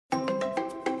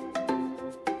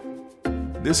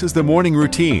This is the Morning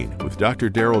Routine with Dr.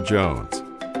 Darrell Jones.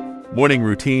 Morning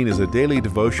Routine is a daily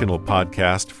devotional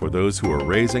podcast for those who are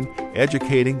raising,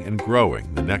 educating, and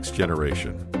growing the next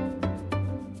generation.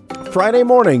 Friday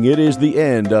morning, it is the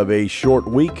end of a short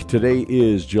week. Today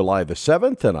is July the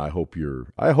 7th, and I hope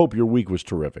your week was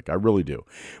terrific. I really do.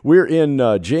 We're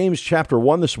in James chapter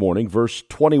 1 this morning, verse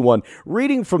 21,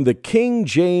 reading from the King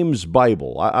James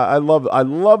Bible. I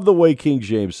love the way King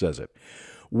James says it.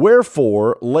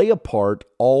 Wherefore, lay apart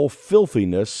all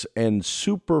filthiness and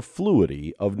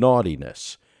superfluity of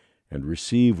naughtiness, and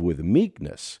receive with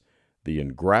meekness the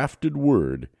engrafted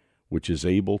word, which is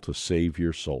able to save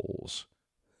your souls.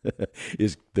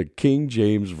 Is the King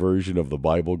James Version of the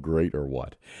Bible great or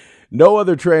what? No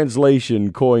other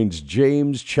translation coins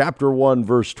James chapter 1,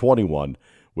 verse 21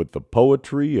 with the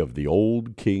poetry of the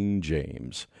old King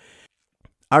James.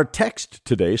 Our text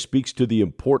today speaks to the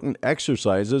important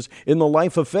exercises in the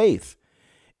life of faith.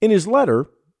 In his letter,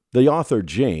 the author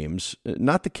James,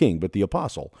 not the king, but the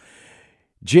apostle,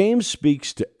 James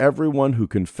speaks to everyone who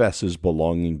confesses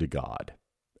belonging to God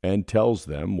and tells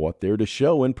them what they're to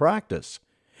show in practice.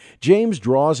 James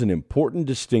draws an important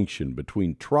distinction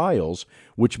between trials,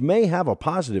 which may have a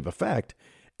positive effect,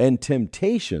 and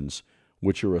temptations,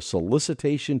 which are a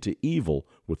solicitation to evil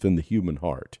within the human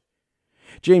heart.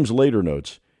 James later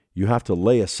notes, you have to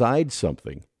lay aside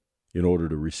something in order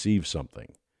to receive something.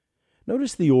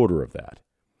 Notice the order of that.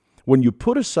 When you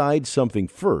put aside something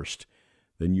first,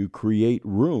 then you create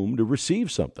room to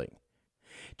receive something.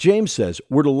 James says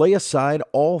we're to lay aside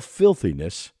all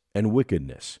filthiness and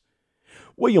wickedness.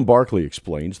 William Barclay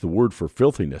explains the word for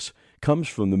filthiness comes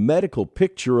from the medical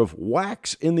picture of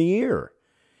wax in the ear.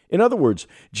 In other words,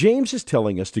 James is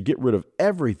telling us to get rid of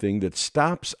everything that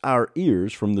stops our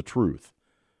ears from the truth.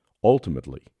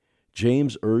 Ultimately,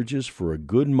 James urges for a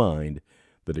good mind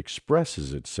that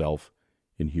expresses itself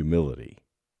in humility.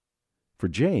 For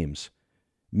James,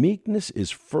 meekness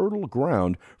is fertile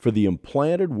ground for the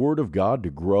implanted Word of God to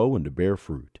grow and to bear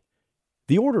fruit.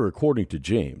 The order according to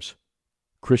James,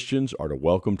 Christians are to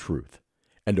welcome truth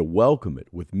and to welcome it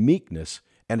with meekness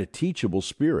and a teachable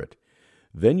spirit.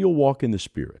 Then you'll walk in the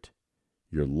Spirit.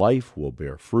 Your life will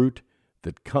bear fruit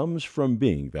that comes from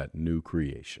being that new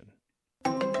creation.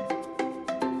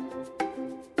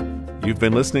 You've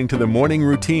been listening to the Morning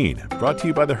Routine, brought to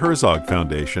you by the Herzog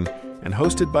Foundation and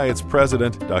hosted by its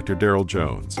president, Dr. Darrell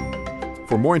Jones.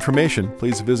 For more information,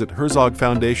 please visit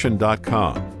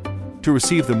herzogfoundation.com. To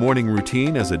receive the Morning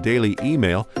Routine as a daily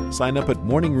email, sign up at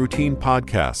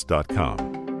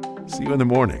morningroutinepodcast.com. See you in the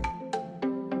morning.